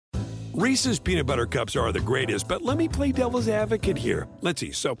Reese's peanut butter cups are the greatest, but let me play devil's advocate here. Let's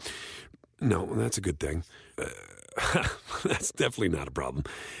see. So, no, that's a good thing. That's definitely not a problem.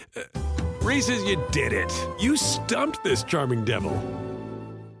 Reese's, you did it. You stumped this charming devil.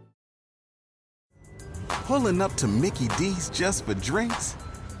 Pulling up to Mickey D's just for drinks?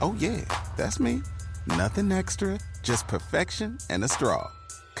 Oh, yeah, that's me. Nothing extra, just perfection and a straw.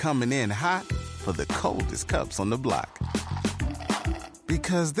 Coming in hot for the coldest cups on the block.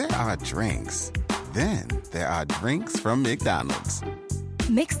 Because there are drinks. Then there are drinks from McDonald's.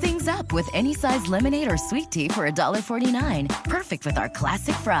 Mix things up with any size lemonade or sweet tea for $1.49. Perfect with our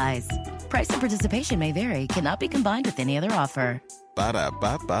classic fries. Price and participation may vary. Cannot be combined with any other offer.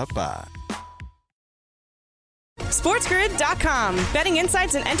 Ba-da-ba-ba-ba. SportsGrid.com. Betting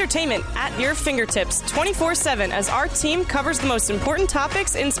insights and entertainment at your fingertips 24/7 as our team covers the most important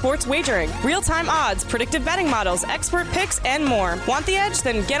topics in sports wagering. Real-time odds, predictive betting models, expert picks, and more. Want the edge?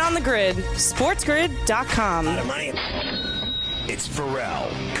 Then get on the grid. SportsGrid.com. Money. It's Ferrall,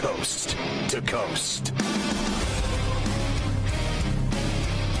 coast to coast.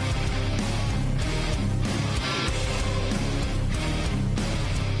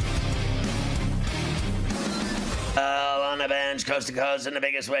 On the bench, coast to coast, in the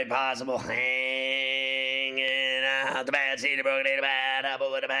biggest way possible, hanging out the bad seed, broken in a bad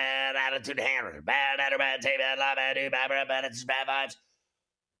apple with a bad attitude, hammer, bad attitude, bad tape, bad lie, bad dude, bad attitude, bad vibes.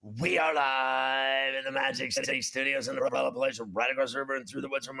 We are live in the Magic City Studios in the Ferrall place, right across the river and through the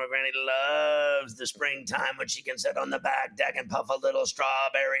woods from where Granny loves the springtime when she can sit on the back deck and puff a little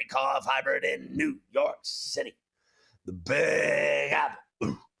strawberry cough hybrid in New York City. The Big Apple.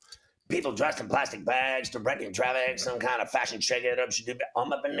 People dressed in plastic bags, directing traffic, some kind of fashion shake it up. Should do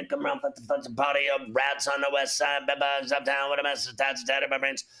I'm up in the come around, the party of rats on the west side, bedbugs uptown with a mess of tats tatted my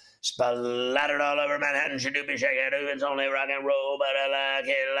brains, splattered all over Manhattan. Should do be shake it up. It's only rock and roll, but I like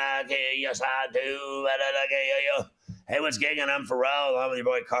it, yes I do, but I like it, yo. Hey, what's gigging? I'm Ferrall. I'm with your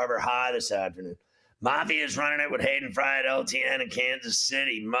boy Carver. Hi this afternoon. Mafia's running it with Hayden Fry at LTN in Kansas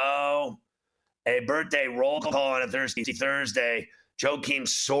City. Mo, a birthday roll call on a Thursday. Joakim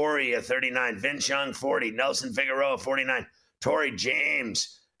Soria, 39. Vince Young, 40. Nelson Figueroa, 49. Torrey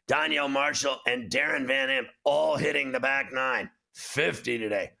James, Danielle Marshall, and Darren Van Imp all hitting the back nine. 50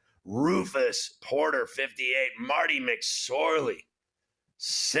 today. Rufus Porter, 58. Marty McSorley,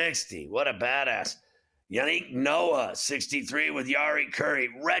 60. What a badass. Yannick Noah, 63 with Yari Curry.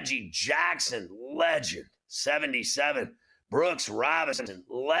 Reggie Jackson, legend, 77. Brooks Robinson,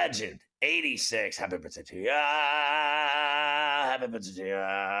 legend, 86. Happy birthday to ya. Happy birthday to ya.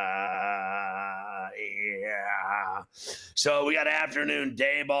 Yeah. So we got afternoon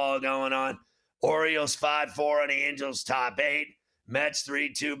day ball going on. Orioles 5-4 on the Angels top 8. Mets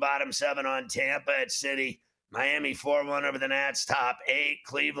 3-2 bottom 7 on Tampa at City. Miami 4-1 over the Nats top 8.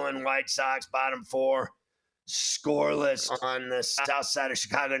 Cleveland White Sox bottom 4. Scoreless on the south side of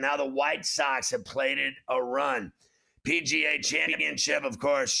Chicago. Now the White Sox have plated a run. PGA Championship, of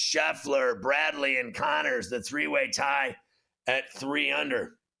course, Scheffler, Bradley, and Connors, the three-way tie at 3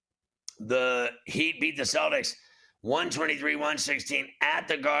 under. The Heat beat the Celtics 123-116 at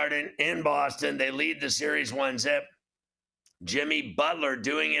the Garden in Boston. They lead the series 1-0. Jimmy Butler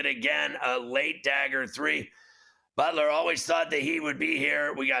doing it again, a late dagger 3. Butler always thought that he would be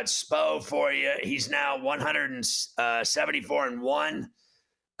here. We got Spo for you. He's now 174-1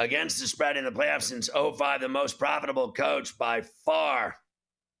 against the spread in the playoffs since 05, the most profitable coach by far.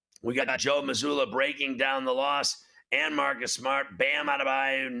 We got Joe Mazzulla breaking down the loss and Marcus Smart. Bam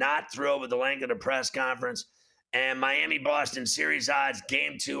Adebayo not thrilled with the length of the press conference. And Miami-Boston series odds,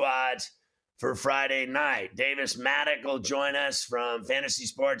 game 2 odds for Friday night. Davis Mattek will join us from Fantasy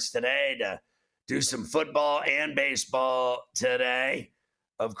Sports Today to do some football and baseball today.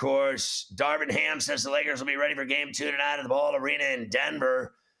 Of course, Darvin Ham says the Lakers will be ready for game 2 tonight at the Ball Arena in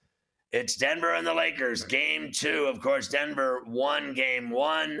Denver. It's Denver and the Lakers, game 2. Of course, Denver won game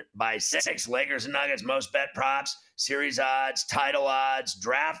 1 by 6. Lakers and Nuggets, most bet props, series odds, title odds,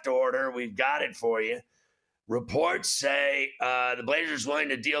 draft order. We've got it for you. Reports say the Blazers willing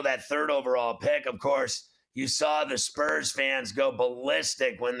to deal that 3rd overall pick. Of course, you saw the Spurs fans go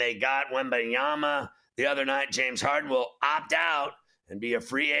ballistic when they got Wembanyama the other night. James Harden will opt out and be a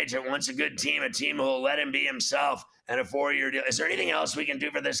free agent once a good team, a team who will let him be himself. And a 4-year deal. Is there anything else we can do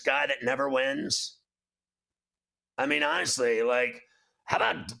for this guy that never wins? I mean, honestly, how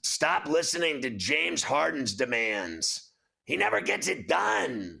about stop listening to James Harden's demands? He never gets it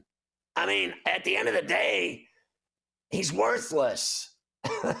done. I mean, at the end of the day, he's worthless.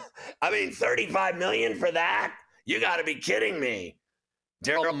 I mean, $35 million for that? You got to be kidding me.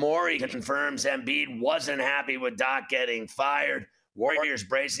 Daryl Morey confirms Embiid wasn't happy with Doc getting fired. Warriors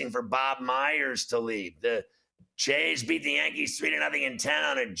bracing for Bob Myers to lead. The Jays beat the Yankees 3-0 in 10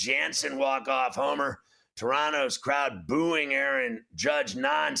 on a Jansen walk-off homer. Toronto's crowd booing Aaron Judge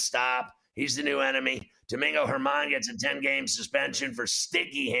nonstop. He's the new enemy. Domingo Germán gets a 10-game suspension for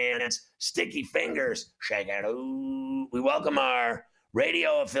sticky hands, sticky fingers. Shake it. Ooh. We welcome our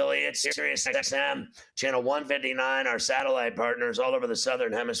radio affiliates, Sirius XM, Channel 159, our satellite partners all over the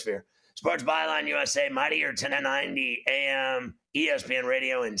Southern Hemisphere. Sports Byline USA, Mightier 1090 AM, ESPN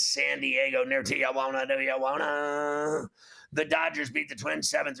Radio in San Diego, near Tijuana, do you wanna? The Dodgers beat the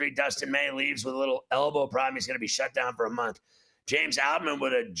Twins 7-3. Dustin May leaves with a little elbow problem. He's going to be shut down for a month. James Outman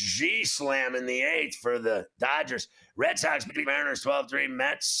with a G-slam in the 8th for the Dodgers. Red Sox beat the Mariners 12-3.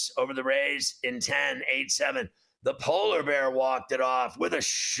 Mets over the Rays in 10, 8-7. The Polar Bear walked it off with a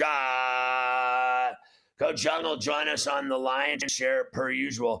shot. Coach Young will join us on the Lions share per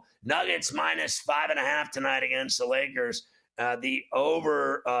usual. Nuggets minus 5.5 tonight against the Lakers. The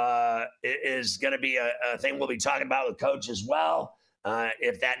over is going to be a thing we'll be talking about with Coach as well.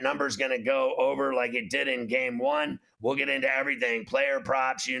 If that number is going to go over like it did in Game 1, we'll get into everything. Player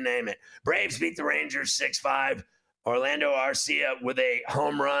props, you name it. Braves beat the Rangers 6-5. Orlando Arcia with a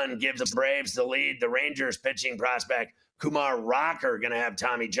home run gives the Braves the lead. The Rangers pitching prospect Kumar Rocker going to have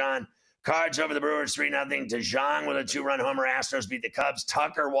Tommy John. Cards over the Brewers 3-0. DeJong with a 2-run homer. Astros beat the Cubs.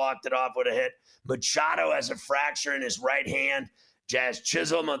 Tucker walked it off with a hit. Machado has a fracture in his right hand. Jazz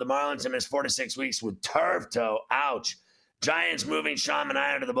Chisholm of the Marlins to miss 4 to 6 weeks with turf toe. Ouch. Giants moving Sean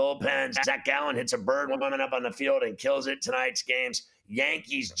Manaea to the bullpen. Zach Gallen hits a bird woman up on the field and kills it. Tonight's games,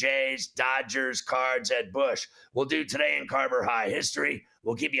 Yankees, Jays, Dodgers, Cards at Busch. We'll do Today in Carver High history.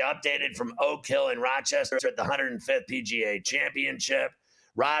 We'll keep you updated from Oak Hill in Rochester at the 105th PGA Championship.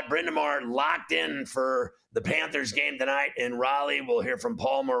 Rod Brindamore locked in for the Panthers game tonight in Raleigh. We'll hear from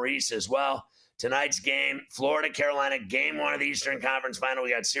Paul Maurice as well. Tonight's game, Florida, Carolina, Game 1 of the Eastern Conference Final.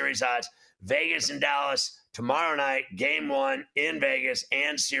 We got series odds. Vegas and Dallas. Tomorrow night, Game 1 in Vegas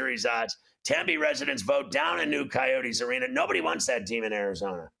and series odds. Tempe residents vote down in New Coyotes Arena. Nobody wants that team in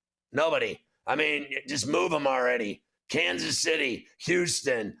Arizona. Nobody. I mean, just move them already. Kansas City,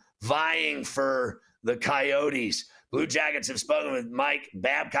 Houston, vying for the Coyotes. Blue Jackets have spoken with Mike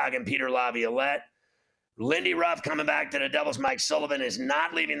Babcock and Peter Laviolette. Lindy Ruff coming back to the Devils. Mike Sullivan is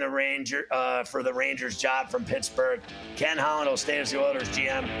not leaving the for the Rangers job from Pittsburgh. Ken Holland will stay as the Oilers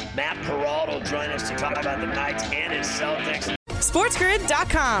GM. Matt Peralta will join us to talk about the Knights and his Celtics.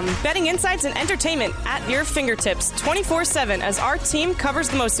 SportsGrid.com. Betting insights and entertainment at your fingertips 24/7 as our team covers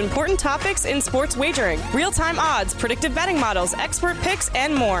the most important topics in sports wagering. Real-time odds, predictive betting models, expert picks,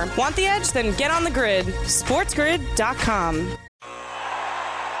 and more. Want the edge? Then get on the grid. SportsGrid.com.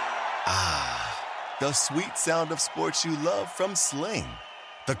 The sweet sound of sports you love from Sling.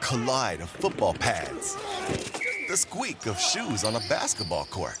 The collide of football pads. The squeak of shoes on a basketball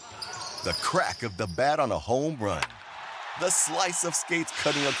court. The crack of the bat on a home run. The slice of skates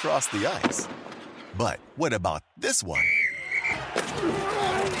cutting across the ice. But what about this one?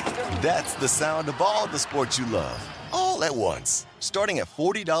 That's the sound of all the sports you love, all at once. Starting at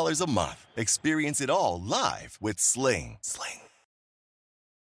 $40 a month. Experience it all live with Sling.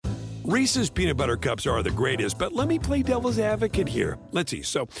 Reese's peanut butter cups are the greatest, but let me play devil's advocate here. Let's see.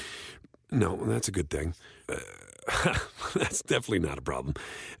 So, no, that's a good thing. That's definitely not a problem.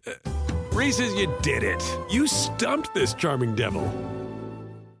 Reese's, you did it. You stumped this charming devil.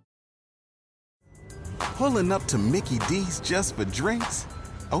 Pulling up to Mickey D's just for drinks?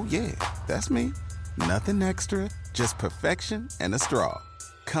 Oh, yeah, that's me. Nothing extra, just perfection and a straw.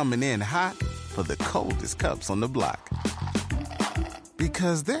 Coming in hot for the coldest cups on the block.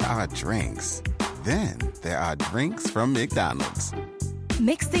 Because there are drinks. Then there are drinks from McDonald's.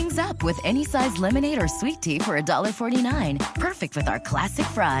 Mix things up with any size lemonade or sweet tea for $1.49. Perfect with our classic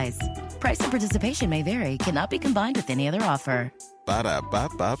fries. Price and participation may vary. Cannot be combined with any other offer.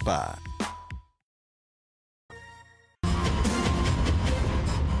 Ba-da-ba-ba-ba.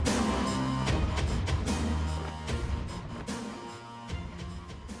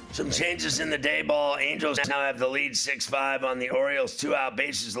 Some changes in the day ball. Angels now have the lead 6-5 on the Orioles. 2 out,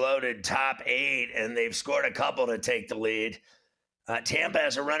 bases loaded, top 8, and they've scored a couple to take the lead. Tampa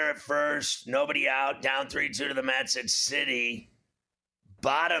has a runner at first, nobody out, down 3-2 to the Mets at City.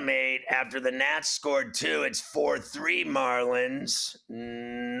 Bottom 8 after the Nats scored 2. It's 4-3 Marlins.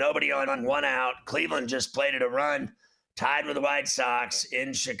 Nobody on, 1 out. Cleveland just played it a run. Tied with the White Sox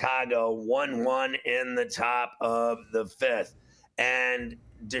in Chicago. 1-1 in the top of the 5th. And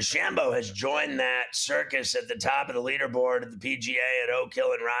DeChambeau has joined that circus at the top of the leaderboard at the PGA at Oak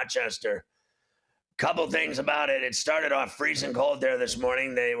Hill in Rochester. Couple things about it. It started off freezing cold there this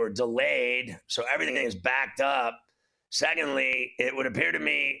morning. They were delayed, so everything is backed up. Secondly, it would appear to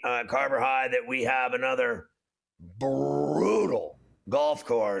me, Carver High, that we have another brutal golf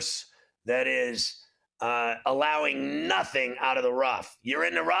course that is allowing nothing out of the rough. You're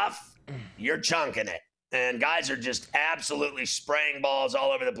in the rough, you're chunking it. And guys are just absolutely spraying balls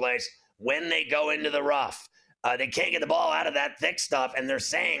all over the place when they go into the rough. They can't get the ball out of that thick stuff. And they're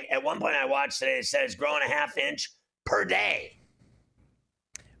saying, at one point I watched today, it says growing a half inch per day.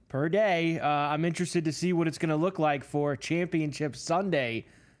 Per day. I'm interested to see what it's going to look like for Championship Sunday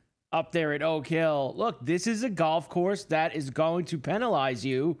up there at Oak Hill. Look, this is a golf course that is going to penalize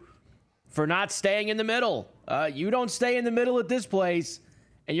you for not staying in the middle. You don't stay in the middle at this place,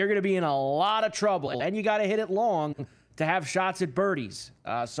 and you're going to be in a lot of trouble. And you got to hit it long to have shots at birdies.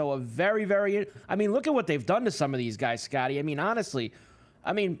 So a very, very... I mean, look at what they've done to some of these guys, Scotty. I mean, honestly,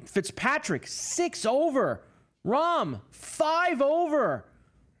 Fitzpatrick, 6 over. Rahm, 5 over.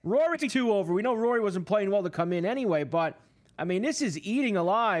 Rory, 2 over. We know Rory wasn't playing well to come in anyway, but, I mean, this is eating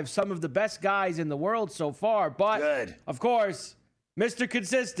alive some of the best guys in the world so far. But, Good. Of course, Mr.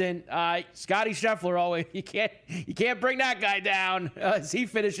 Consistent, Scotty Scheffler, always, you can't bring that guy down as he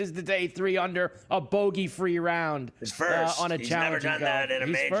finishes the day 3 under, a bogey-free round. His first. On a He's never done that in a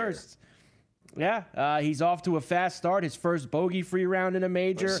major. First. Yeah, he's off to a fast start. His first bogey-free round in a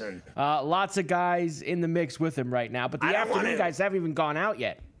major. Listen. Lots of guys in the mix with him right now. But the afternoon guys haven't even gone out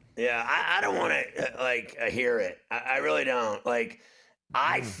yet. Yeah, I don't want to, hear it. I really don't.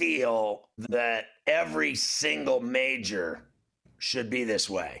 I feel that every single major should be this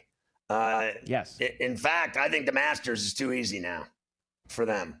way. Yes. In fact, I think the Masters is too easy now for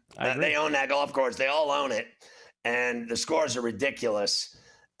them. They own that golf course. They all own it. And the scores are ridiculous.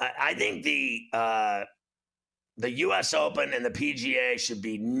 I think the U.S. Open and the PGA should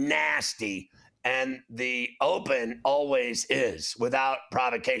be nasty. And the Open always is without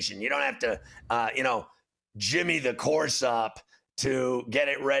provocation. You don't have to, jimmy the course up to get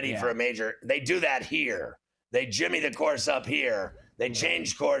it ready for a major. They do that here. They jimmy the course up here. They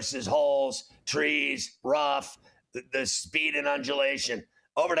change courses, holes, trees, rough, the speed and undulation.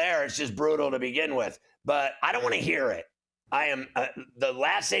 Over there, it's just brutal to begin with. But I don't want to hear it. The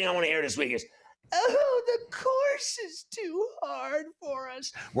last thing I want to hear this week is, oh, the course is too hard for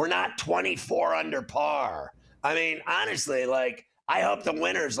us. We're not 24 under par. I mean, honestly, I hope the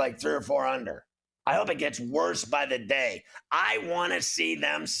winner's 3 or 4 under. I hope it gets worse by the day. I want to see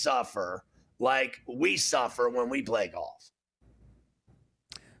them suffer like we suffer when we play golf.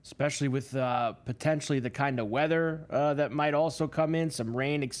 Especially with potentially the kind of weather that might also come in, some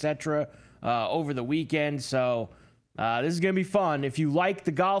rain, etc., over the weekend. So this is going to be fun. If you like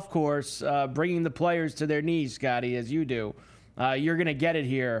the golf course, bringing the players to their knees, Scotty, as you do, you're going to get it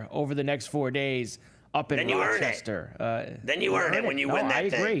here over the next 4 days up in Rochester. Then you earn it when you win that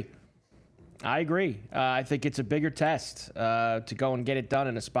thing. I agree. I think it's a bigger test to go and get it done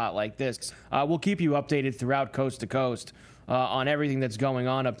in a spot like this. We'll keep you updated throughout Coast to Coast on everything that's going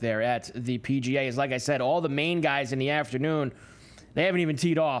on up there at the PGA. As like I said, all the main guys in the afternoon, they haven't even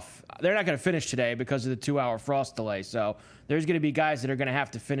teed off. They're not going to finish today because of the 2-hour frost delay. So there's going to be guys that are going to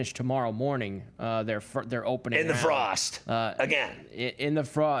have to finish tomorrow morning. Their opening in the frost again. In the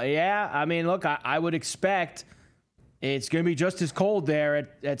frost, yeah. I mean, look, I would expect it's going to be just as cold there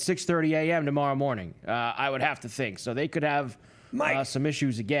at 6:30 a.m. tomorrow morning. I would have to think. So they could have some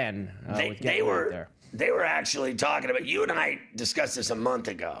issues again. They were actually talking about, you and I discussed this a month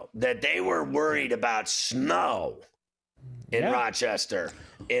ago, that they were worried about snow in Rochester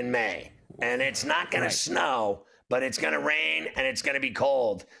in May. And it's not going to snow, but it's going to rain and it's going to be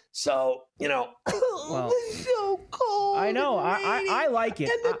cold. So, it's so cold. I know. I like it.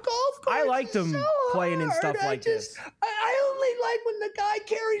 And the golf course I like them so playing in hard. stuff like this. I only like when the guy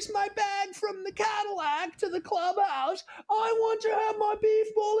carries my bag from the Cadillac to the clubhouse. I want to have my beef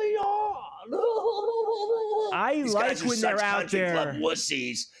bouillon. I like when they're out there. Club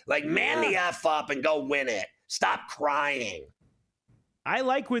wussies. Man the F up and go win it. Stop crying. I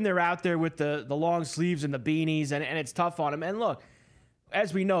like when they're out there with the long sleeves and the beanies, and it's tough on them. And look,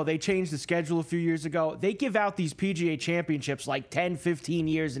 as we know, they changed the schedule a few years ago. They give out these PGA championships 10, 15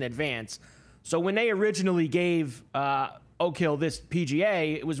 years in advance. So when they originally gave Oak Hill this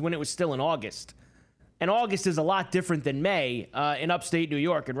PGA, it was when it was still in August. And August is a lot different than May in upstate New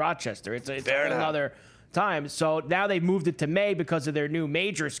York and Rochester. It's another time. So now they've moved it to May because of their new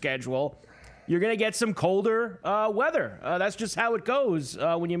major schedule. You're going to get some colder weather. That's just how it goes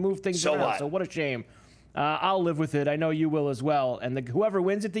when you move things around. What? So what a shame. I'll live with it. I know you will as well. And whoever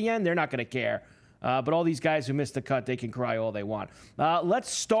wins at the end, they're not going to care. But all these guys who missed the cut, they can cry all they want. Let's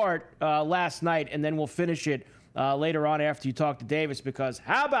start last night, and then we'll finish it later on after you talk to Davis, because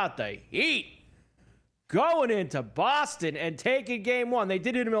how about the Heat? going into Boston and taking game one. They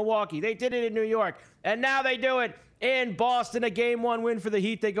did it in Milwaukee. They did it in New York. And now they do it in Boston. A game one win for the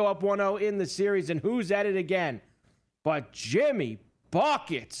Heat. They go up 1-0 in the series. And who's at it again? But Jimmy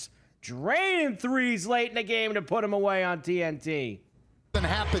Buckets draining threes late in the game to put him away on TNT.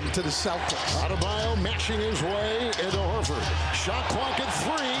 Happened to the Celtics. Adebayo mashing his way into Horford. Shot clock at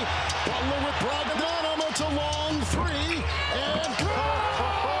 3. Butler with Brogdon. It's a long 3. And good!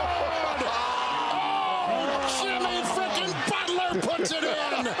 Jimmy freaking Butler puts it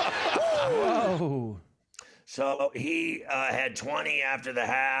in! Whoa. So he had 20 after the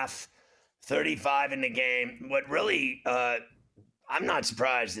half, 35 in the game. What really, I'm not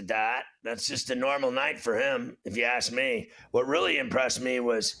surprised at that. That's just a normal night for him, if you ask me. What really impressed me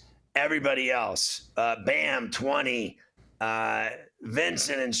was everybody else. Bam, 20.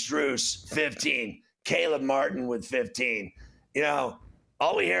 Vincent and Strus, 15. Caleb Martin with 15. You know,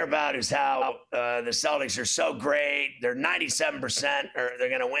 all we hear about is how the Celtics are so great. They're 97%, or they're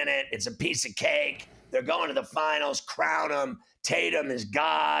going to win it. It's a piece of cake. They're going to the finals. Crown them. Tatum is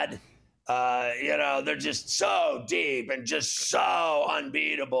God. You know, they're just so deep and just so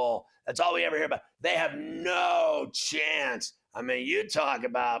unbeatable. That's all we ever hear about. They have no chance. I mean, you talk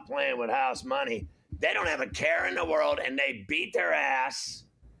about playing with house money. They don't have a care in the world, and they beat their ass.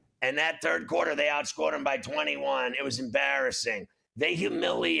 And that third quarter, they outscored them by 21. It was embarrassing. They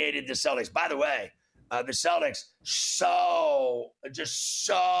humiliated the Celtics. By the way, the Celtics, just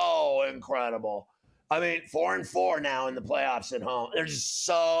so incredible. I mean, 4-4 now in the playoffs at home. They're just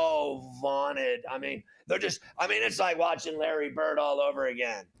so vaunted. I mean, it's like watching Larry Bird all over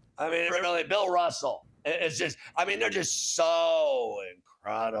again. I mean, really, Bill Russell. It's just, I mean, they're just so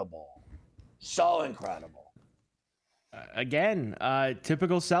incredible. So incredible. Again,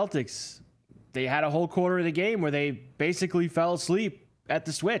 typical Celtics. They had a whole quarter of the game where they basically fell asleep at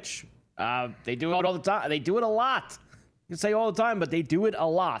the switch. They do it all the time. They do it a lot. You can say all the time, but they do it a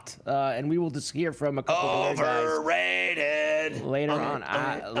lot. And we will just hear from a couple of guys overrated later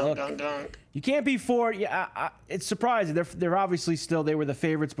on. Look, you can't be for. Yeah, it's surprising. They're obviously still. They were the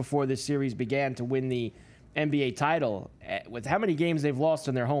favorites before this series began to win the NBA title. With how many games they've lost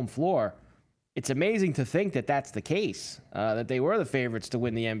on their home floor, it's amazing to think that that's the case. That they were the favorites to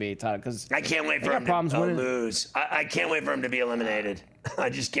win the NBA title. Because I can't wait for them to lose. I can't wait for them to be eliminated. I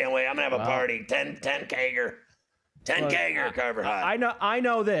just can't wait. I'm gonna have a party. 10 Kager. 10 Kager, Carver High. I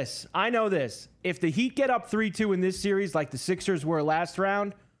know this. If the Heat get up 3-2 in this series, like the Sixers were last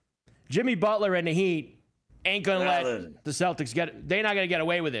round, Jimmy Butler and the Heat ain't gonna let the Celtics get it. They're not gonna get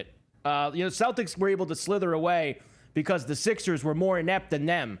away with it. Celtics were able to slither away because the Sixers were more inept than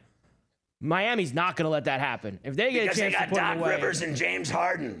them. Miami's not gonna let that happen. If they get a chance to put them away, Doc Rivers and James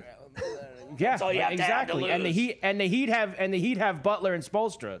Harden. Yeah, that's all you have exactly. To have to lose. And the Heat have Butler and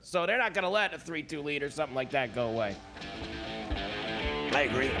Spoelstra, so they're not going to let a 3-2 lead or something like that go away. I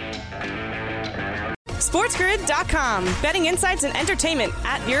agree. SportsGrid.com. Betting insights and entertainment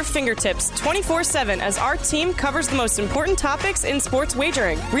at your fingertips 24/7 as our team covers the most important topics in sports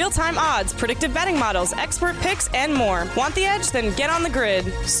wagering. Real-time odds, predictive betting models, expert picks, and more. Want the edge? Then get on the grid.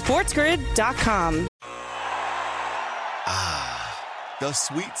 SportsGrid.com. The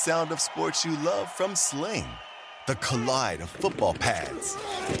sweet sound of sports you love from Sling. The collide of football pads.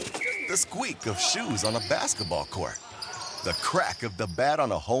 The squeak of shoes on a basketball court. The crack of the bat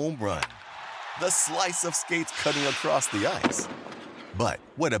on a home run. The slice of skates cutting across the ice. But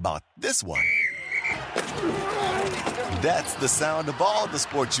what about this one? That's the sound of all the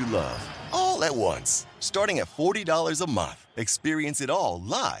sports you love, all at once. Starting at $40 a month. Experience it all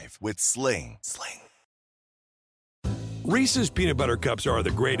live with Sling. Reese's peanut butter cups are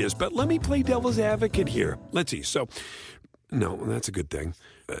the greatest, but let me play devil's advocate here. Let's see. So, no, that's a good thing.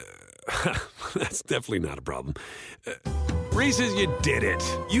 That's definitely not a problem. Reese's, you did it.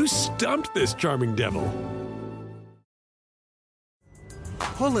 You stumped this charming devil.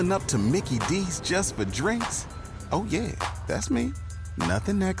 Pulling up to Mickey D's just for drinks? Oh, yeah, that's me.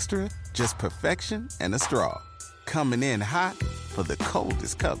 Nothing extra, just perfection and a straw. Coming in hot for the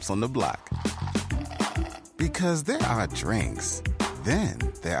coldest cups on the block. Because there are drinks. Then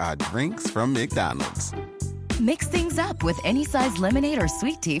there are drinks from McDonald's. Mix things up with any size lemonade or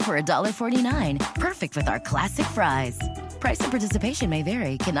sweet tea for $1.49. Perfect with our classic fries. Price and participation may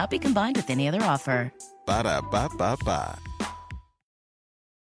vary. Cannot be combined with any other offer. Ba-da-ba-ba-ba.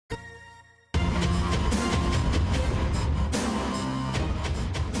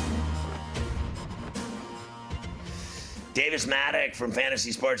 Davis Mattek from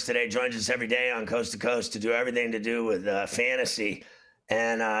Fantasy Sports Today joins us every day on Coast to Coast to do everything to do with fantasy.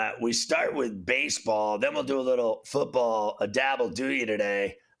 And we start with baseball. Then we'll do a little football, a dabble do you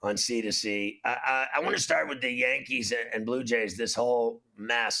today on C2C. I want to start with the Yankees and Blue Jays, this whole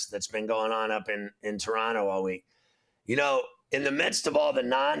mess that's been going on up in Toronto all week. You know, in the midst of all the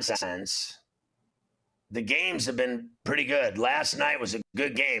nonsense, the games have been pretty good. Last night was a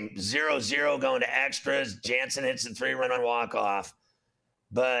good game, 0-0 going to extras. Jansen hits a 3-run walk-off.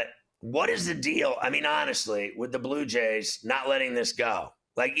 But what is the deal? I mean, honestly, with the Blue Jays not letting this go?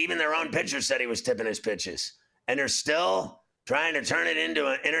 Like, even their own pitcher said he was tipping his pitches, and they're still trying to turn it into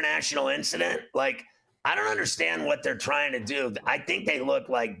an international incident. Like, I don't understand what they're trying to do. I think they look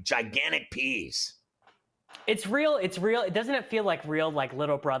like gigantic peas. It's real. Doesn't it feel like real, like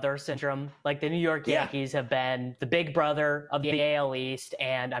little brother syndrome? Like the New York Yankees have been the big brother of the AL East.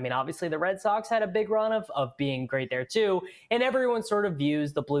 And I mean, obviously the Red Sox had a big run of being great there too. And everyone sort of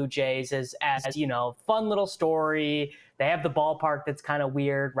views the Blue Jays as, you know, fun little story. They have the ballpark that's kind of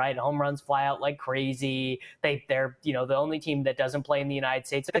weird, right? Home runs fly out like crazy. They're, you know, the only team that doesn't play in the United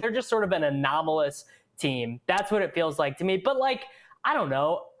States. They're just sort of an anomalous team. That's what it feels like to me. But like, I don't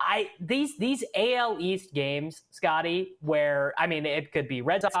know. These AL East games, Scotty, where, I mean, it could be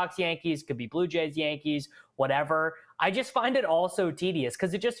Red Sox Yankees, could be Blue Jays Yankees, whatever. I just find it all so tedious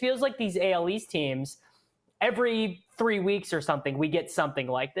because it just feels like these AL East teams, every 3 weeks or something, we get something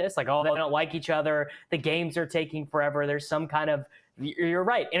like this. Like, oh, they don't like each other. The games are taking forever. There's some kind of, you're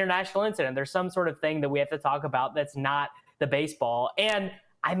right, international incident. There's some sort of thing that we have to talk about that's not the baseball. And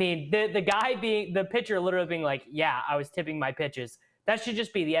I mean, the guy being, the pitcher literally being like, yeah, I was tipping my pitches. That should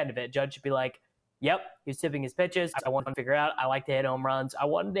just be the end of it. Judge should be like, yep, he's tipping his pitches. I want to figure out. I like to hit home runs. I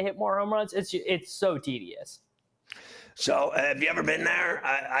wanted to hit more home runs. It's so tedious. So have you ever been there?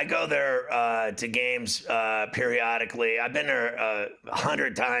 I go there to games periodically. I've been there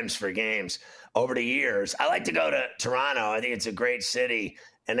 100 times for games over the years. I like to go to Toronto. I think it's a great city.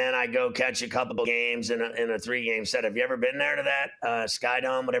 And then I go catch a couple of games in a 3-game set. Have you ever been there to that Sky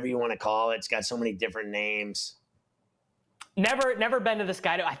Dome, whatever you want to call it? It's got so many different names. Never been to the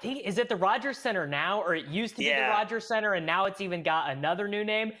Sky Dome. I think, is it the Rogers Center now, or it used to be the Rogers Center, and now it's even got another new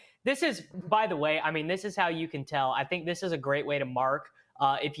name? This is, by the way, I mean, this is how you can tell. I think this is a great way to mark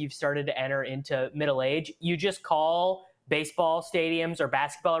if you've started to enter into middle age. You just call baseball stadiums or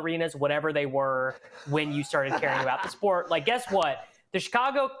basketball arenas whatever they were when you started caring about the sport. Like, guess what? The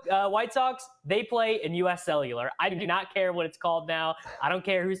Chicago White Sox, they play in U.S. Cellular. I do not care what it's called now. I don't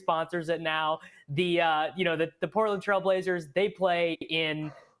care who sponsors it now. The Portland Trail Blazers, they play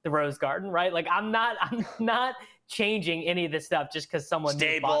in the Rose Garden, right? Like, I'm not changing any of this stuff just because someone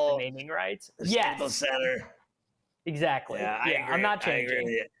bought the naming rights. Staples Center. Exactly. Yeah, I agree. I'm not changing. I agree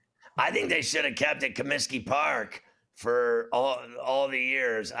with you. I think they should have kept it Comiskey Park for all the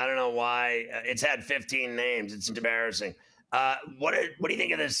years. I don't know why. It's had 15 names. It's embarrassing. What do you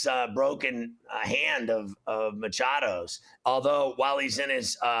think of this broken hand of Machado's? Although while he's in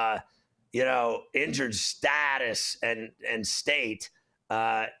his injured status and state,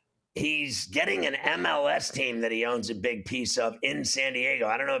 he's getting an MLS team that he owns a big piece of in San Diego.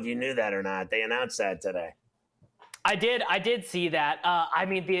 I don't know if you knew that or not. They announced that today. I did see that. I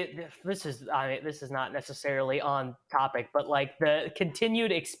mean, this is not necessarily on topic, but like the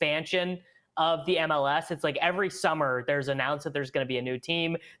continued expansion of the MLS, it's like every summer there's announced that there's going to be a new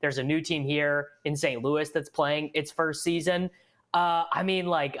team. There's a new team here in St. Louis that's playing its first season. I mean,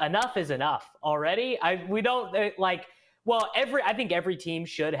 like, enough is enough already. I think every team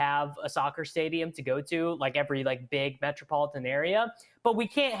should have a soccer stadium to go to, like every like big metropolitan area. But we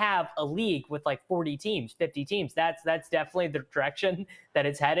can't have a league with like 40 teams, 50 teams. That's definitely the direction that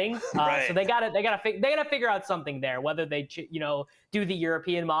it's heading. Right. So they gotta figure out something there. Whether they do the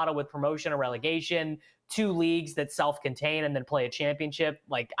European model with promotion or relegation, 2 leagues that self-contain and then play a championship.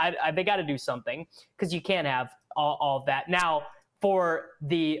 Like they got to do something because you can't have all of that now. For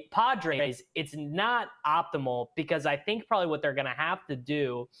the Padres, it's not optimal because I think probably what they're going to have to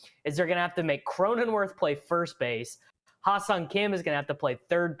do is they're going to have to make Cronenworth play first base. Ha-Sung Kim is going to have to play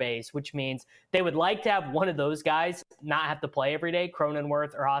third base, which means they would like to have one of those guys not have to play every day,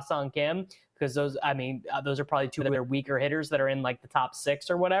 Cronenworth or Ha-Sung Kim, because those are probably 2 of their weaker hitters that are in like the top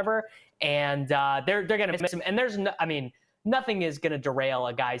 6 or whatever. And they're going to miss him. And nothing is going to derail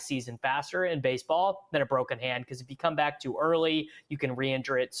a guy's season faster in baseball than a broken hand, because if you come back too early, you can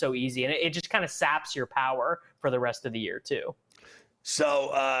re-injure it so easy. And it just kind of saps your power for the rest of the year, too. So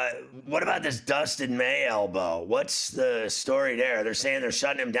what about this Dustin May elbow? What's the story there? They're saying they're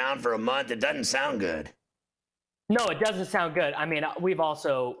shutting him down for a month. It doesn't sound good. No, it doesn't sound good. I mean, we've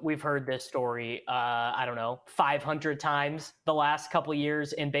heard this story, 500 times the last couple of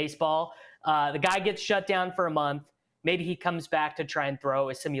years in baseball. The guy gets shut down for a month. Maybe he comes back to try and throw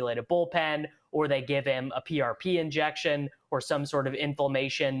a simulated bullpen, or they give him a PRP injection or some sort of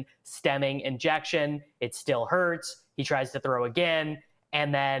inflammation stemming injection. It still hurts. He tries to throw again.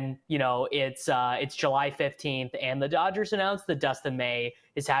 And then, it's July 15th, and the Dodgers announced that Dustin May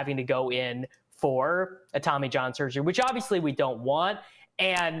is having to go in for a Tommy John surgery, which obviously we don't want.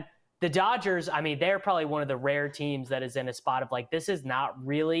 And the Dodgers, they're probably one of the rare teams that is in a spot of like, this is not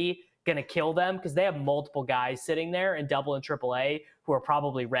really going to kill them, because they have multiple guys sitting there in Double and AAA who are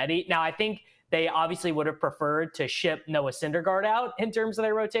probably ready. Now, I think they obviously would have preferred to ship Noah Syndergaard out in terms of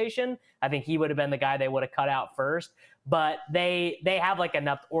their rotation. I think he would have been the guy they would have cut out first. But they have like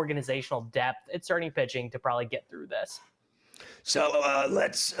enough organizational depth at starting pitching to probably get through this. So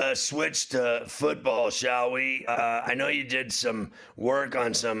let's switch to football, shall we? I know you did some work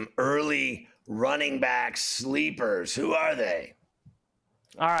on some early running back sleepers. Who are they?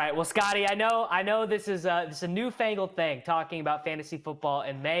 All right. Well, Scotty, I know this is a newfangled thing, talking about fantasy football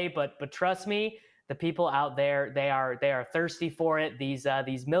in May, but trust me, the people out there, they are thirsty for it. These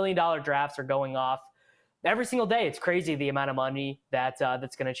 $1 million drafts are going off every single day. It's crazy the amount of money that's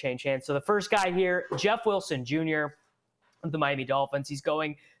going to change hands. So the first guy here, Jeff Wilson Jr. of the Miami Dolphins. He's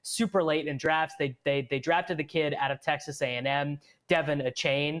going super late in drafts. They drafted the kid out of Texas A&M, Devin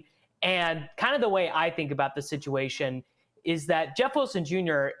Achane. And kind of the way I think about the situation is that Jeff Wilson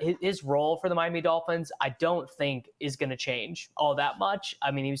Jr., his role for the Miami Dolphins, I don't think is going to change all that much.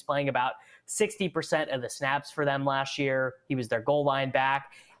 He was playing about 60% of the snaps for them last year. He was their goal line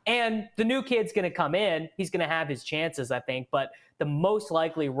back. And the new kid's going to come in. He's going to have his chances, I think. But the most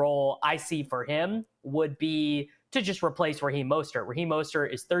likely role I see for him would be to just replace Raheem Mostert. Raheem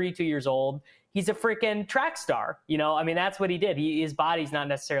Mostert is 32 years old. He's a freaking track star. That's what he did. His body's not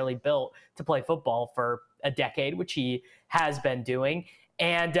necessarily built to play football for a decade, which he has been doing.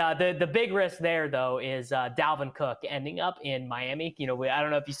 And the big risk there, though, is Dalvin Cook ending up in Miami. I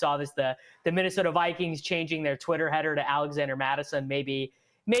don't know if you saw this, the Minnesota Vikings changing their Twitter header to Alexander Madison, maybe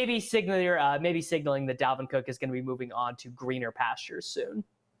signaling that Dalvin Cook is going to be moving on to greener pastures soon.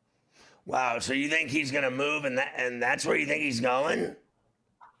 Wow. So you think he's going to move, and that's where you think he's going?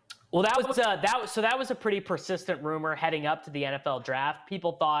 Well, that was a pretty persistent rumor heading up to the NFL draft.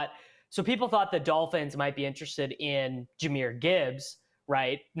 People thought the Dolphins might be interested in Jahmyr Gibbs,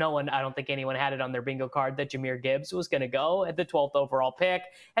 right? I don't think anyone had it on their bingo card that Jahmyr Gibbs was going to go at the 12th overall pick.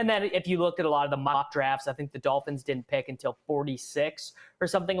 And then if you look at a lot of the mock drafts, I think the Dolphins didn't pick until 46 or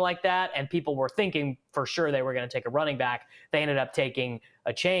something like that. And people were thinking for sure they were going to take a running back. They ended up taking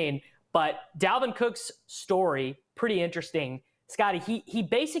Achane. But Dalvin Cook's story, pretty interesting. Scotty, he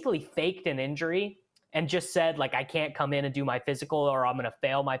basically faked an injury and just said, like, I can't come in and do my physical or I'm going to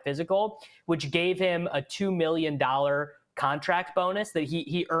fail my physical, which gave him a $2 million contract bonus that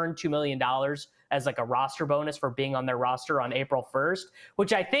he earned $2 million as like a roster bonus for being on their roster on April 1st,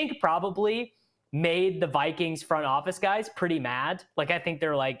 which I think probably made the Vikings front office guys pretty mad. Like, I think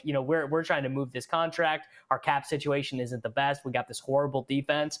they're like, we're trying to move this contract. Our cap situation isn't the best. We got this horrible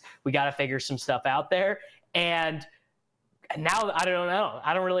defense. We got to figure some stuff out there. And now I don't know.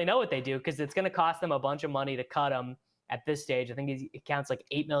 I don't really know what they do, because it's going to cost them a bunch of money to cut him at this stage. I think it counts like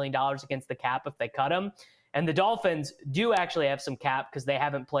 $8 million against the cap if they cut him. And the Dolphins do actually have some cap because they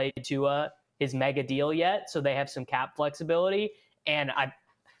haven't played Tua his mega deal yet. So they have some cap flexibility. And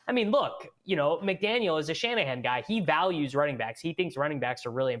look, McDaniel is a Shanahan guy. He values running backs. He thinks running backs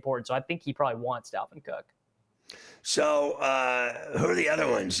are really important. So I think he probably wants Dalvin Cook. So who are the other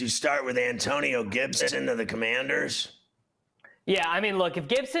ones? You start with Antonio Gibson of the Commanders. Yeah, look, if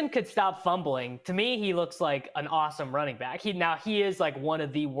Gibson could stop fumbling, to me, he looks like an awesome running back. He is like one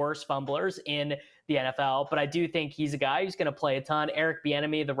of the worst fumblers in the NFL, but I do think he's a guy who's going to play a ton. Eric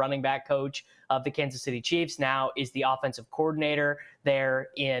Bieniemy, the running back coach of the Kansas City Chiefs, now is the offensive coordinator there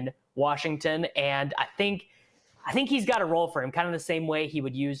in Washington, and I think he's got a role for him, kind of the same way he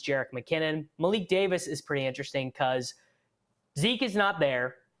would use Jerick McKinnon. Malik Davis is pretty interesting because Zeke is not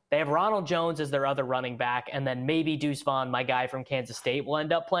there. They have Ronald Jones as their other running back, and then maybe Deuce Vaughn, my guy from Kansas State, will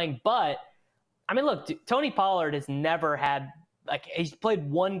end up playing. But, look, Tony Pollard has never had he's played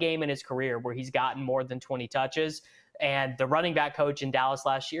one game in his career where he's gotten more than 20 touches. And the running back coach in Dallas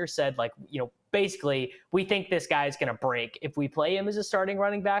last year said, basically, we think this guy is going to break if we play him as a starting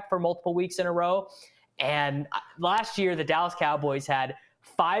running back for multiple weeks in a row. And last year, the Dallas Cowboys had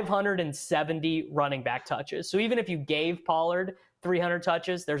 570 running back touches. So even if you gave Pollard 300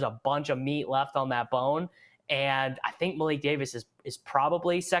 touches, there's a bunch of meat left on that bone. And I think Malik Davis is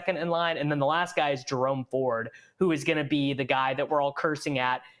probably second in line. And then the last guy is Jerome Ford, who is going to be the guy that we're all cursing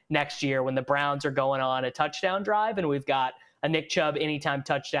at next year when the Browns are going on a touchdown drive. And we've got a Nick Chubb anytime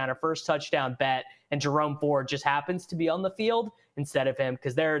touchdown or first touchdown bet and Jerome Ford just happens to be on the field instead of him,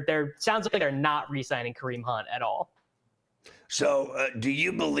 because they're sounds like they're not re-signing Kareem Hunt at all. So do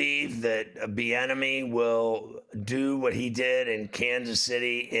you believe that Bieniemy will do what he did in Kansas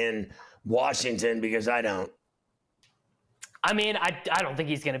City in Washington? Because I don't. I mean, I don't think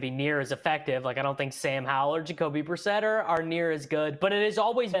he's going to be near as effective. Like, I don't think Sam Howell or Jacoby Brissett are near as good. But it has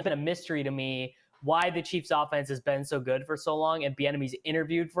always been a mystery to me why the Chiefs' offense has been so good for so long, and Bieniemy's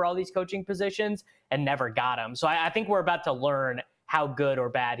interviewed for all these coaching positions and never got him. So I think we're about to learn how good or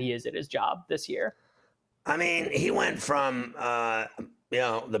bad he is at his job this year. I mean, he went from,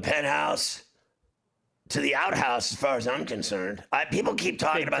 the penthouse to the outhouse as far as I'm concerned. People keep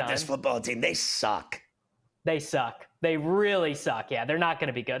talking about this football team. They suck. They suck. They really suck. Yeah, they're not going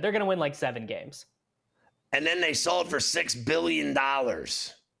to be good. They're going to win like 7 games. And then they sold for $6 billion.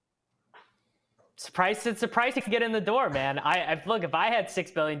 It's a price to get in the door, man. Look, if I had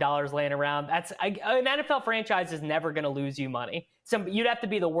 $6 billion laying around, an NFL franchise is never going to lose you money. You'd have to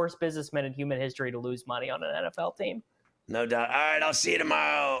be the worst businessman in human history to lose money on an NFL team. No doubt. All right, I'll see you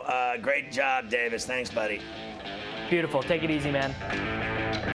tomorrow. Great job, Davis. Thanks, buddy. Beautiful. Take it easy, man.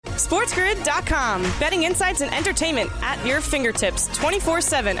 SportsGrid.com. Betting insights and entertainment at your fingertips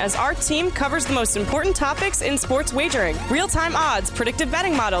 24/7 as our team covers the most important topics in sports wagering. Real-time odds, predictive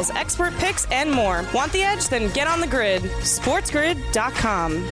betting models, expert picks, and more. Want the edge? Then get on the grid.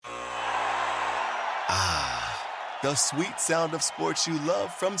 SportsGrid.com. The sweet sound of sports you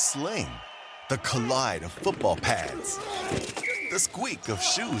love from Sling. The collide of football pads. The squeak of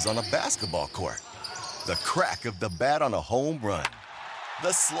shoes on a basketball court. The crack of the bat on a home run.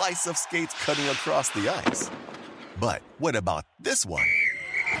 The slice of skates cutting across the ice. But what about this one?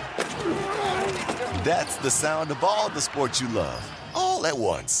 That's the sound of all the sports you love, all at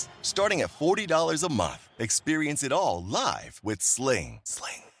once. Starting at $40 a month. Experience it all live with Sling.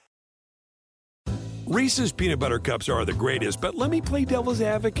 Reese's peanut butter cups are the greatest, but let me play devil's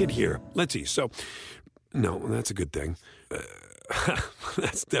advocate here. Let's see. So, no, that's a good thing.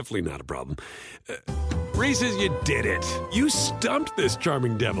 That's definitely not a problem. Reese's, you did it. You stumped this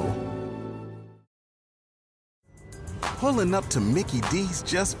charming devil. Pulling up to Mickey D's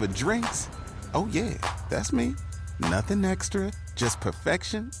just for drinks? Oh yeah, that's me. Nothing extra, just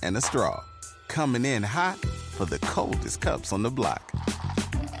perfection and a straw. Coming in hot for the coldest cups on the block.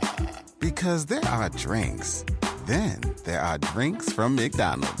 Because there are drinks. Then there are drinks from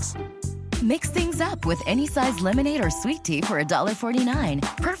McDonald's. Mix things up with any size lemonade or sweet tea for $1.49.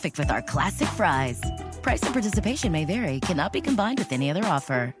 Perfect with our classic fries. Price and participation may vary. Cannot be combined with any other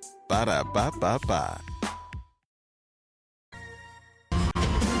offer. Ba-da-ba-ba-ba.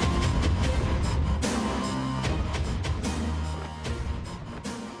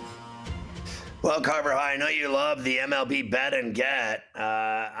 Well, Carver, I know you love the MLB bet and get.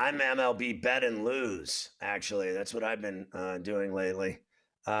 I'm MLB bet and lose, actually. That's what I've been doing lately.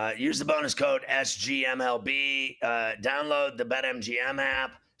 Use the bonus code SGMLB. Download the BetMGM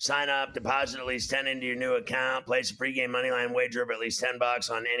app. Sign up, deposit at least 10 into your new account. Place a pregame moneyline wager of at least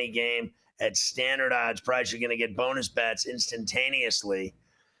 $10 on any game at standard odds price. You're going to get bonus bets instantaneously,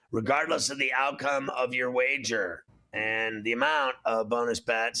 regardless of the outcome of your wager. And the amount of bonus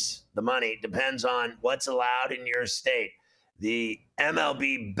bets, the money, depends on what's allowed in your state. The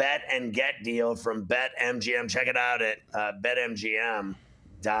MLB bet and get deal from BetMGM. Check it out at betmgm.com.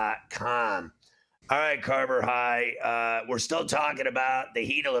 All right, Carver, hi. We're still talking about the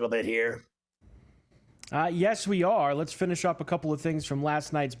Heat a little bit here. Yes, we are. Let's finish up a couple of things from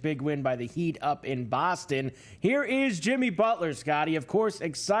last night's big win by the Heat up in Boston. Here is Jimmy Butler, Scotty. Of course,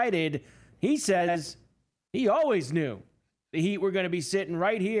 excited. He says he always knew the Heat were going to be sitting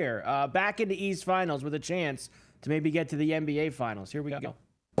right here, back in the East Finals with a chance to maybe get to the NBA Finals. Here we go.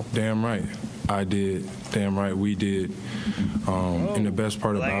 Damn right. I did. Damn right we did. And the best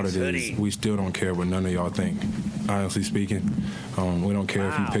part about it is we still don't care what none of y'all think. Honestly speaking, we don't care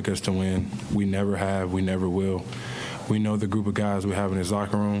if you pick us to win. We never have. We never will. We know the group of guys we have in his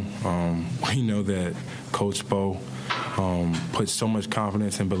locker room. We know that Coach Spo puts so much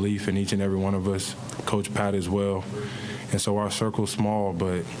confidence and belief in each and every one of us. Coach Pat as well. And so our circle's small,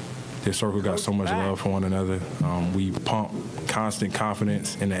 but this circle got so much love for one another. We pump constant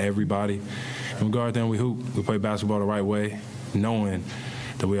confidence into everybody. And we go out there and we hoop. We play basketball the right way, knowing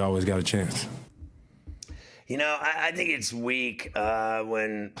that we always got a chance. You know, I think it's weak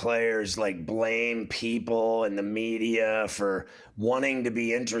when players like blame people and the media for wanting to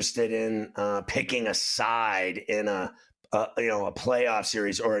be interested in picking a side in a playoff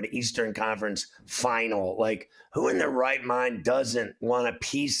series or an Eastern Conference final. Like, who in their right mind doesn't want a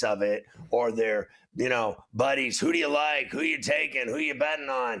piece of it? Or their, buddies, who do you like? Who you taking? Who you betting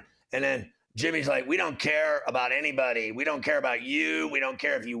on? And then, Jimmy's like, we don't care about anybody. We don't care about you. We don't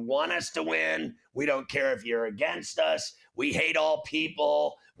care if you want us to win. We don't care if you're against us. We hate all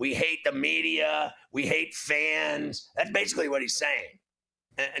people. We hate the media. We hate fans. That's basically what he's saying.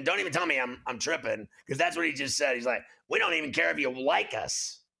 And don't even tell me I'm tripping, because that's what he just said. He's like, we don't even care if you like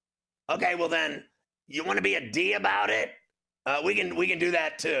us. Okay, well then, you want to be a D about it? We can do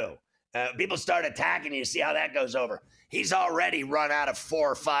that too. People start attacking you. See how that goes over. He's already run out of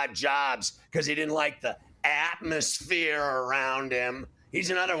 4 or 5 jobs because he didn't like the atmosphere around him. He's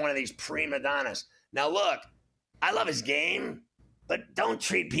another one of these prima donnas. Now look, I love his game, but don't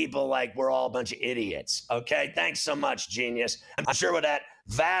treat people like we're all a bunch of idiots, okay? Thanks so much, genius. I'm sure with that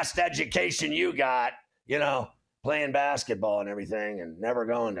vast education you got, playing basketball and everything and never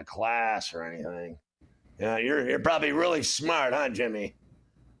going to class or anything. You're probably really smart, huh, Jimmy?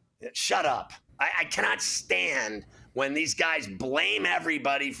 Shut up. I cannot stand when these guys blame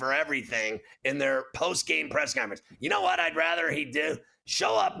everybody for everything in their post-game press conference. You know what I'd rather he do?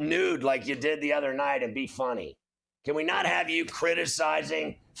 Show up nude like you did the other night and be funny. Can we not have you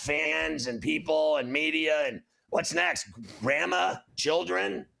criticizing fans and people and media? And what's next? Grandma,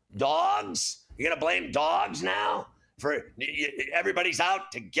 children, dogs? You're going to blame dogs now? For everybody's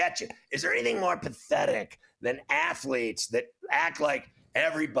out to get you. Is there anything more pathetic than athletes that act like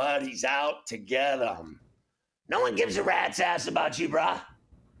everybody's out to get them? No one gives a rat's ass about you, brah.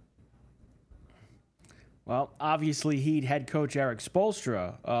 Well, obviously, Heat head coach Eric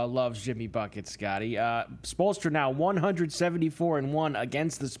Spoelstra loves Jimmy Buckets, Scotty. Spoelstra now 174-1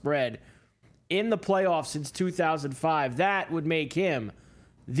 against the spread in the playoffs since 2005. That would make him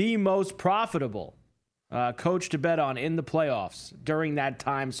the most profitable coach to bet on in the playoffs during that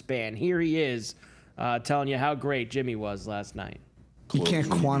time span. Here he is telling you how great Jimmy was last night. You can't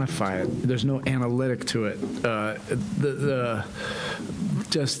quantify it. There's no analytic to it.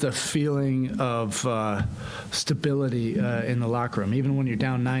 Just the feeling of stability in the locker room. Even when you're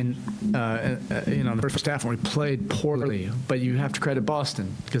down 9, the first half when we played poorly, but you have to credit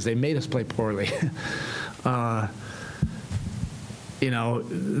Boston because they made us play poorly.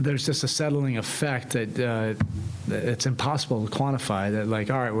 There's just a settling effect that it's impossible to quantify. That like,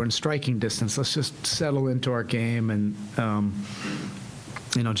 all right, we're in striking distance. Let's just settle into our game, and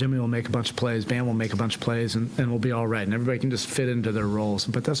Jimmy will make a bunch of plays, Bam will make a bunch of plays, and we'll be all right. And everybody can just fit into their roles.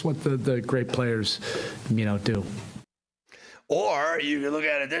 But that's what the great players, do. Or you can look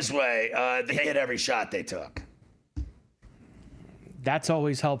at it this way: they hit every shot they took. That's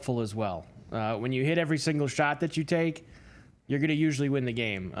always helpful as well. When you hit every single shot that you take, you're going to usually win the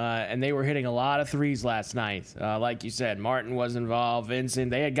game. And they were hitting a lot of threes last night. Like you said, Martin was involved, Vincent.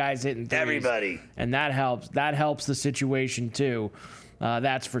 They had guys hitting threes. Everybody. And that helps. That helps the situation, too.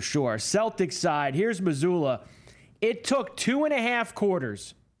 That's for sure. Celtics side, here's Missoula. It took 2.5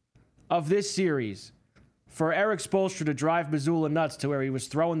 quarters of this series for Eric Spoelstra to drive Missoula nuts to where he was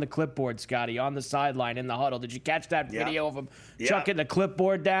throwing the clipboard, Scotty, on the sideline in the huddle. Did you catch that video of him chucking the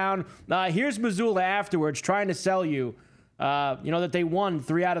clipboard down? Here's Missoula afterwards trying to sell you that they won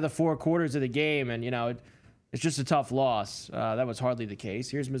 3 out of the 4 quarters of the game, and, it's just a tough loss. That was hardly the case.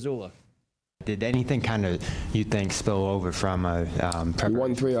 Here's Missoula. Did anything kind of, you think, spill over from we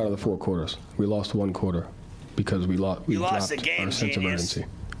won 3 out of the 4 quarters. We lost 1 quarter because we dropped the game, our sense of urgency.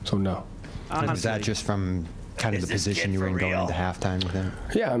 So, no. Was that just from kind of the position you were in going into halftime with them?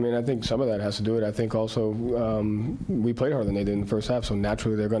 Yeah, I think some of that has to do with it. I think also we played harder than they did in the first half, so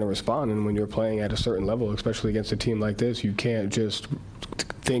naturally they're going to respond. And when you're playing at a certain level, especially against a team like this, you can't just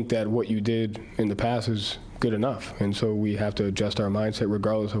think that what you did in the past is good enough. And so we have to adjust our mindset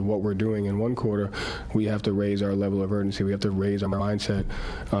regardless of what we're doing in 1 quarter. We have to raise our level of urgency. We have to raise our mindset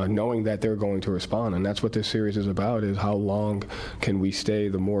knowing that they're going to respond. And that's what this series is about, is how long can we stay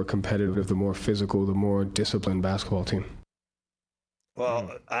the more competitive, the more physical, the more disciplined basketball team.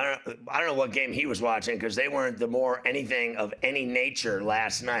 Well, I don't know what game he was watching because they weren't the more anything of any nature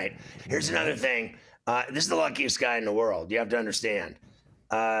last night. Here's another thing. This is the luckiest guy in the world. You have to understand.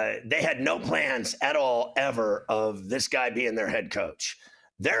 They had no plans at all ever of this guy being their head coach.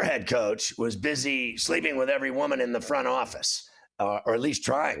 Their head coach was busy sleeping with every woman in the front office, or at least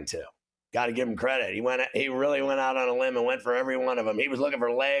trying to. Got to give him credit. He really went out on a limb and went for every one of them. He was looking for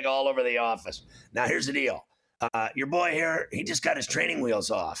leg all over the office. Now, here's the deal. Your boy here, he just got his training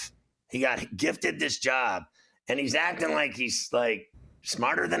wheels off. He got gifted this job, and he's acting like he's like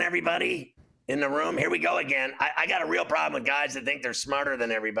smarter than everybody in the room. Here we go again. I got a real problem with guys that think they're smarter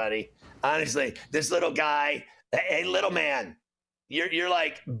than everybody. Honestly, this little guy, hey, little man, you're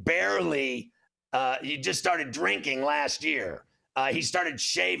like barely, you just started drinking last year. He started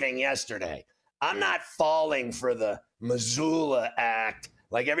shaving yesterday. I'm not falling for the Missoula act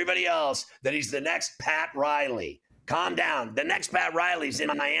like everybody else, that he's the next Pat Riley. Calm down. The next Pat Riley's in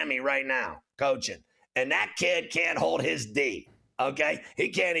Miami right now coaching. And that kid can't hold his D, okay? He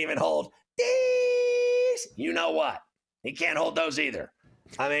can't even hold D's. You know what? He can't hold those either.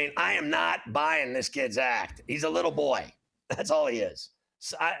 I mean, I am not buying this kid's act. He's a little boy. That's all he is.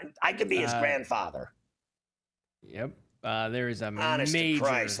 So I could be his grandfather. Yep. There is a honest major, to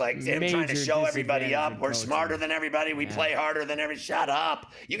Christ, like him trying to show everybody up. We're smarter than everybody. We play harder than everybody. Shut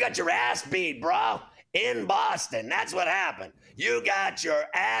up. You got your ass beat, bro, in Boston. That's what happened. You got your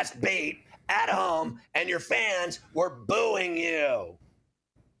ass beat at home, and your fans were booing you.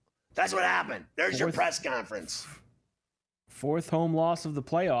 That's what happened. There's your press conference. Fourth home loss of the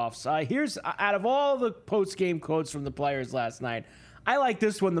playoffs. Here's, out of all the post-game quotes from the players last night, I like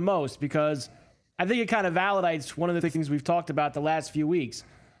this one the most because I think it kind of validates one of the things we've talked about the last few weeks.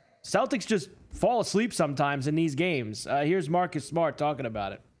 Celtics just fall asleep sometimes in these games. Here's Marcus Smart talking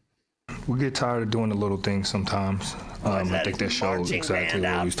about it. We get tired of doing the little things sometimes. I think that shows exactly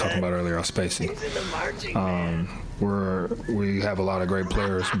what we was talking about earlier on spacing. We have a lot of great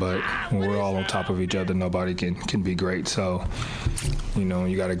players, but when we're all on top of each other, nobody can be great. So,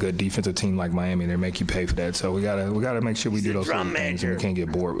 you got a good defensive team like Miami, they make you pay for that. So we gotta make sure we do those little things, and we can't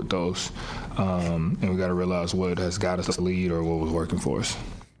get bored with those. And we gotta realize what has got us to lead or what was working for us.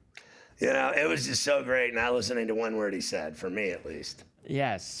 It was just so great not listening to one word he said, for me at least.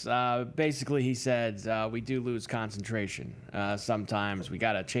 Yes. Basically, he said we do lose concentration. Sometimes we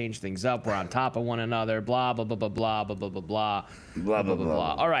got to change things up. We're on top of one another. Blah, blah, blah, blah, blah, blah, blah, blah, blah, blah, blah,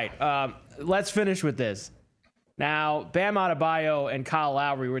 blah. All right. Let's finish with this. Now, Bam Adebayo and Kyle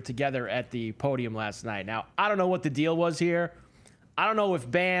Lowry were together at the podium last night. Now, I don't know what the deal was here. I don't know if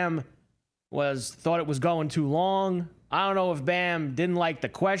Bam thought it was going too long. I don't know if Bam didn't like the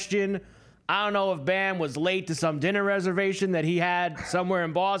question. I don't know if Bam was late to some dinner reservation that he had somewhere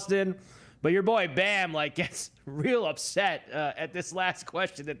in Boston. But your boy Bam gets real upset at this last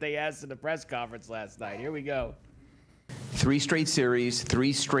question that they asked in the press conference last night. Here we go. 3 straight series,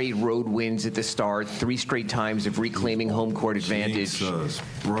 3 straight road wins at the start, 3 straight times of reclaiming home court advantage. Jesus,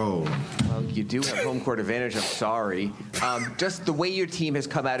 bro. Well, you do have home court advantage. I'm sorry. Just the way your team has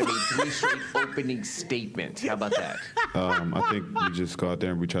come out of a 3 straight opening statement. How about that? I think we just go out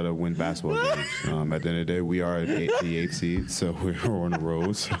there and we try to win basketball games. At the end of the day, we are the 8th seed, so we're on the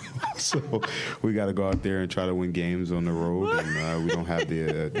road. So we got to go out there and try to win games on the road, and we don't have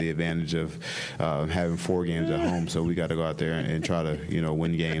the advantage of having 4 games at home. So we got to go out there and try to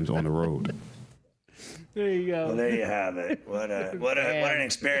win games on the road. There you go. Well, there you have it. What an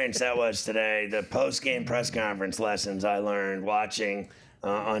experience that was today. The post-game press conference lessons I learned watching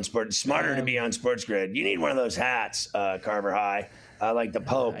on sports. Smarter to be on Sports Grid. You need one of those hats, Carver High, like the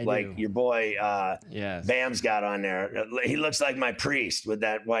Pope, your boy Bam's got on there. He looks like my priest with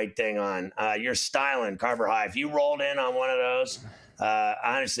that white thing on. You're styling, Carver High. If you rolled in on one of those,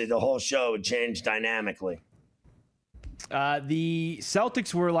 honestly, the whole show would change dynamically. The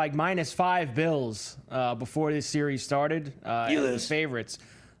Celtics were -5 Bills before this series started. You lose. Favorites.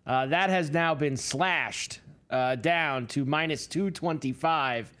 That has now been slashed down to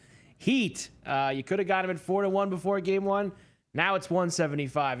 -225. Heat, you could have got them at 4-1 before game 1. Now it's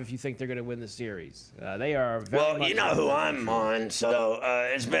 175 if you think they're going to win the series. They are very well, you know who I'm on, so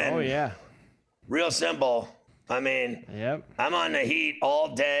it's been real simple. I mean, I'm on the Heat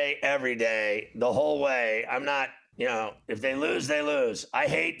all day, every day, the whole way. I'm not, if they lose, they lose. I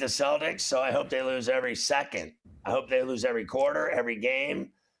hate the Celtics, so I hope they lose every second. I hope they lose every quarter, every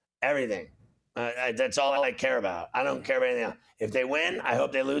game, everything. That's all I care about. I don't care about anything else. If they win, I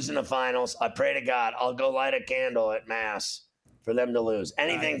hope they lose in the finals. I pray to God, I'll go light a candle at Mass for them to lose.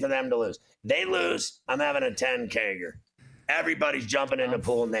 Anything for them to lose. They lose, I'm having a 10 kegger. Everybody's jumping in the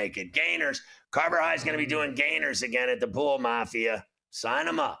pool naked. Gainers. Carver High's going to be doing gainers again at the pool mafia. Sign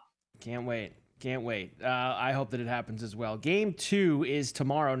them up. Can't wait. I hope that it happens as well. Game 2 is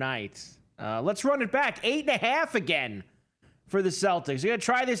tomorrow night. Let's run it back. 8.5 again for the Celtics. You're going to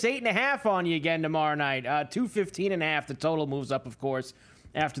try this 8.5 on you again tomorrow night. 215.5. The total moves up, of course,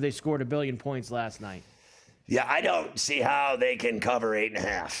 after they scored 1 billion points last night. Yeah, I don't see how they can cover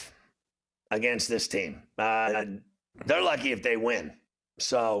 8.5 against this team. They're lucky if they win.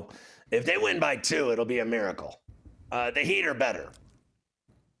 So if they win by 2, it'll be a miracle. The Heat are better.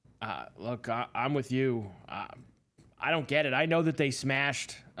 Look, I'm with you. I don't get it. I know that they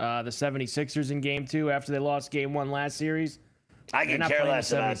smashed the 76ers in Game 2 after they lost Game 1 last series. I can care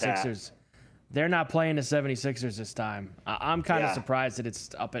less about that. They're not playing the 76ers this time. I'm kind of surprised that it's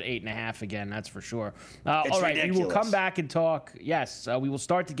up at 8.5 again, that's for sure. All right, ridiculous. We will come back and talk. Yes, we will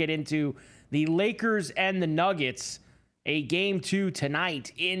start to get into the Lakers and the Nuggets. a Game 2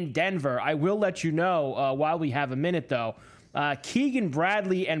 tonight in Denver. I will let you know while we have a minute, though. Keegan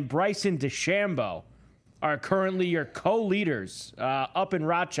Bradley and Bryson DeChambeau are currently your co-leaders up in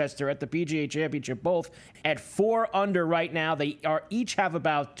Rochester at the PGA Championship, both at 4 under right now. They are each have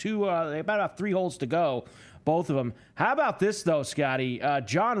about 3 holes to go, both of them. How about this, though, Scotty?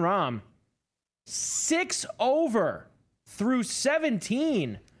 Jon Rahm, 6 over through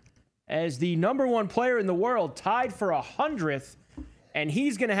 17 as the number 1 player in the world, tied for 100th, and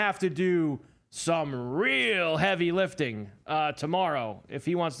he's going to have to do some real heavy lifting tomorrow if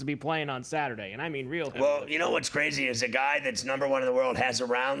he wants to be playing on Saturday. And I mean real heavy Well, you know what's crazy is a guy that's number 1 in the world has a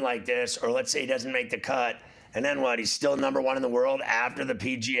round like this, or let's say he doesn't make the cut, and then what? He's still number 1 in the world after the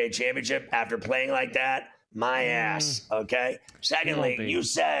PGA Championship, after playing like that? My ass, okay? Secondly, you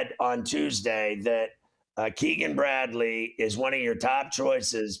said on Tuesday that Keegan Bradley is one of your top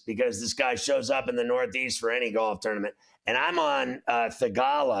choices because this guy shows up in the Northeast for any golf tournament. And I'm on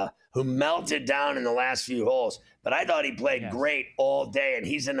Thagala, who melted down in the last few holes. But I thought he played great all day, and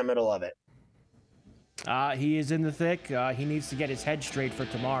he's in the middle of it. He is in the thick. He needs to get his head straight for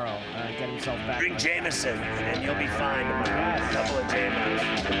tomorrow. Get himself back. Drink Jameson, and you'll be fine tomorrow. A couple of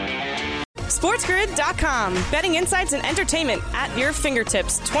Jameson. SportsGrid.com. Betting insights and entertainment at your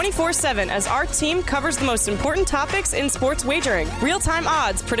fingertips 24/7 as our team covers the most important topics in sports wagering. Real-time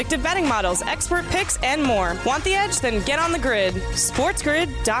odds, predictive betting models, expert picks, and more. Want the edge? Then get on the grid.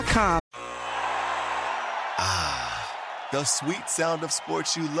 SportsGrid.com. The sweet sound of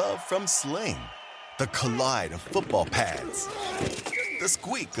sports you love from Sling. The collide of football pads. The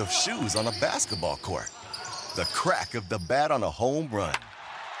squeak of shoes on a basketball court. The crack of the bat on a home run.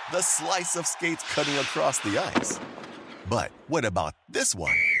 The slice of skates cutting across the ice. But what about this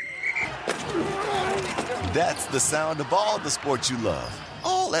one? That's the sound of all the sports you love,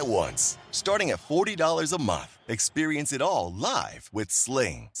 all at once. Starting at $40 a month. Experience it all live with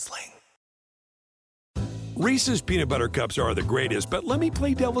Sling. Reese's peanut butter cups are the greatest, but let me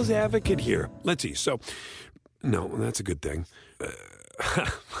play devil's advocate here. Let's see. So, no, that's a good thing.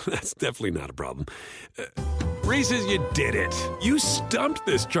 That's definitely not a problem. Reese's, you did it. You stumped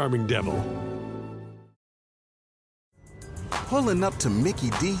this charming devil. Pulling up to Mickey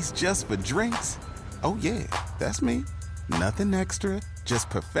D's just for drinks? Oh, yeah, that's me. Nothing extra, just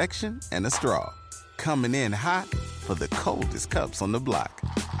perfection and a straw. Coming in hot for the coldest cups on the block.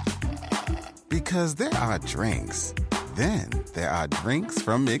 Because there are drinks. Then there are drinks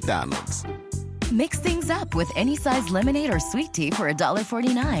from McDonald's. Mix things up with any size lemonade or sweet tea for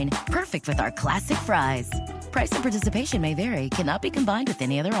 $1.49. Perfect with our classic fries. Price and participation may vary. Cannot be combined with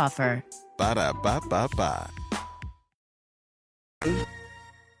any other offer. Ba-da-ba-ba-ba.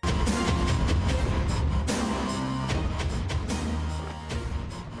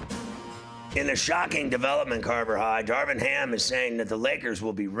 In a shocking development, Carver High, Darvin Ham is saying that the Lakers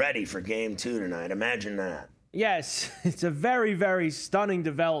will be ready for Game 2 tonight. Imagine that. Yes, it's a very, very stunning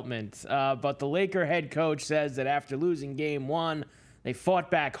development. But the Laker head coach says that after losing Game 1, they fought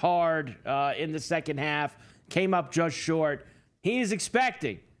back hard in the second half, came up just short. He is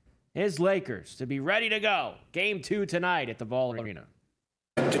expecting his Lakers to be ready to go. Game 2 tonight at the Ball Arena.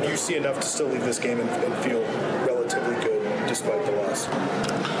 Did you see enough to still leave this game and feel relatively good despite the loss?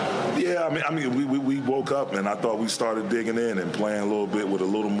 Yeah, I mean, we woke up and I thought we started digging in and playing a little bit with a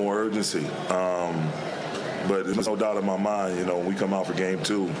little more urgency. But there's no doubt in my mind, you know, when we come out for Game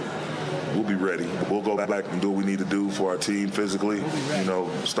 2, we'll be ready. We'll go back and do what we need to do for our team physically. You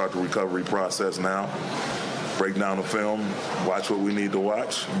know, start the recovery process now. Break down the film, watch what we need to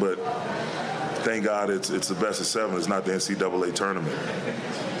watch. But thank God it's the best of 7. It's not the NCAA tournament.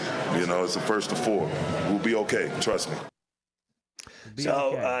 You know, it's the first of 4. We'll be okay. Trust me.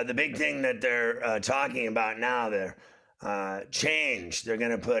 So the big thing that they're talking about now, they're change. They're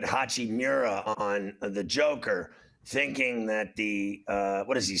going to put Hachimura on the Joker, thinking that the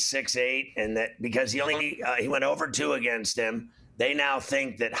what is he 6'8", and that because he went over 2 against him, they now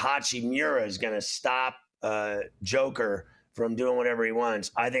think that Hachimura is going to stop Joker from doing whatever he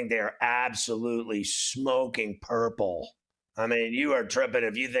wants. I think they are absolutely smoking purple. I mean, you are tripping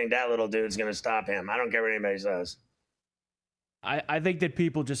if you think that little dude's going to stop him. I don't care what anybody says. I think that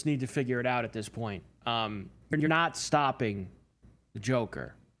people just need to figure it out at this point. You're not stopping the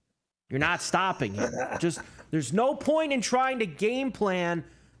Joker. You're not stopping him. There's no point in trying to game plan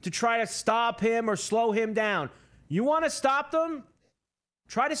to try to stop him or slow him down. You want to stop them?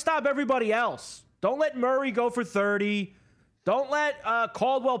 Try to stop everybody else. Don't let Murray go for 30. Don't let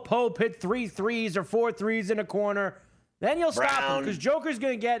Caldwell Pope hit 3 threes or 4 threes in a corner. Then you'll stop him because Joker's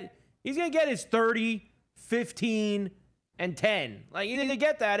going to get his 30, 15, and 10. Like, you're going to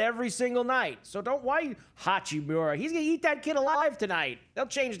get that every single night. So why Hachimura? He's going to eat that kid alive tonight. They'll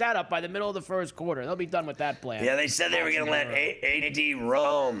change that up by the middle of the first quarter. They'll be done with that plan. Yeah, they said they were going to let AD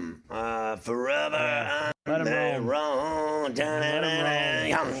roam forever. Yeah. Let him roam.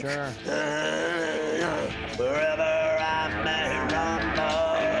 Sure. Forever I may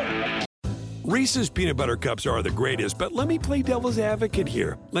rumble. Reese's peanut butter cups are the greatest, but let me play devil's advocate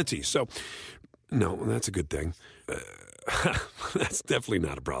here. Let's see. So, no, that's a good thing. That's definitely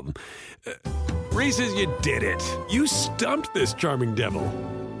not a problem. Reese's, you did it. You stumped this charming devil.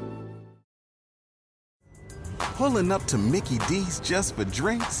 Pulling up to Mickey D's just for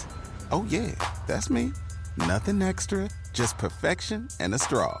drinks? Oh, yeah, that's me. Nothing extra, just perfection and a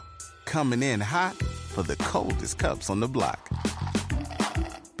straw. Coming in hot for the coldest cups on the block.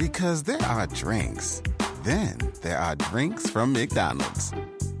 Because there are drinks. Then there are drinks from McDonald's.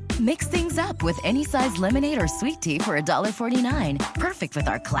 Mix things up with any size lemonade or sweet tea for $1.49. Perfect with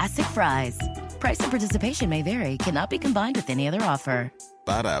our classic fries. Price and participation may vary. Cannot be combined with any other offer.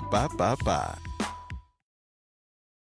 Ba-da-ba-ba-ba.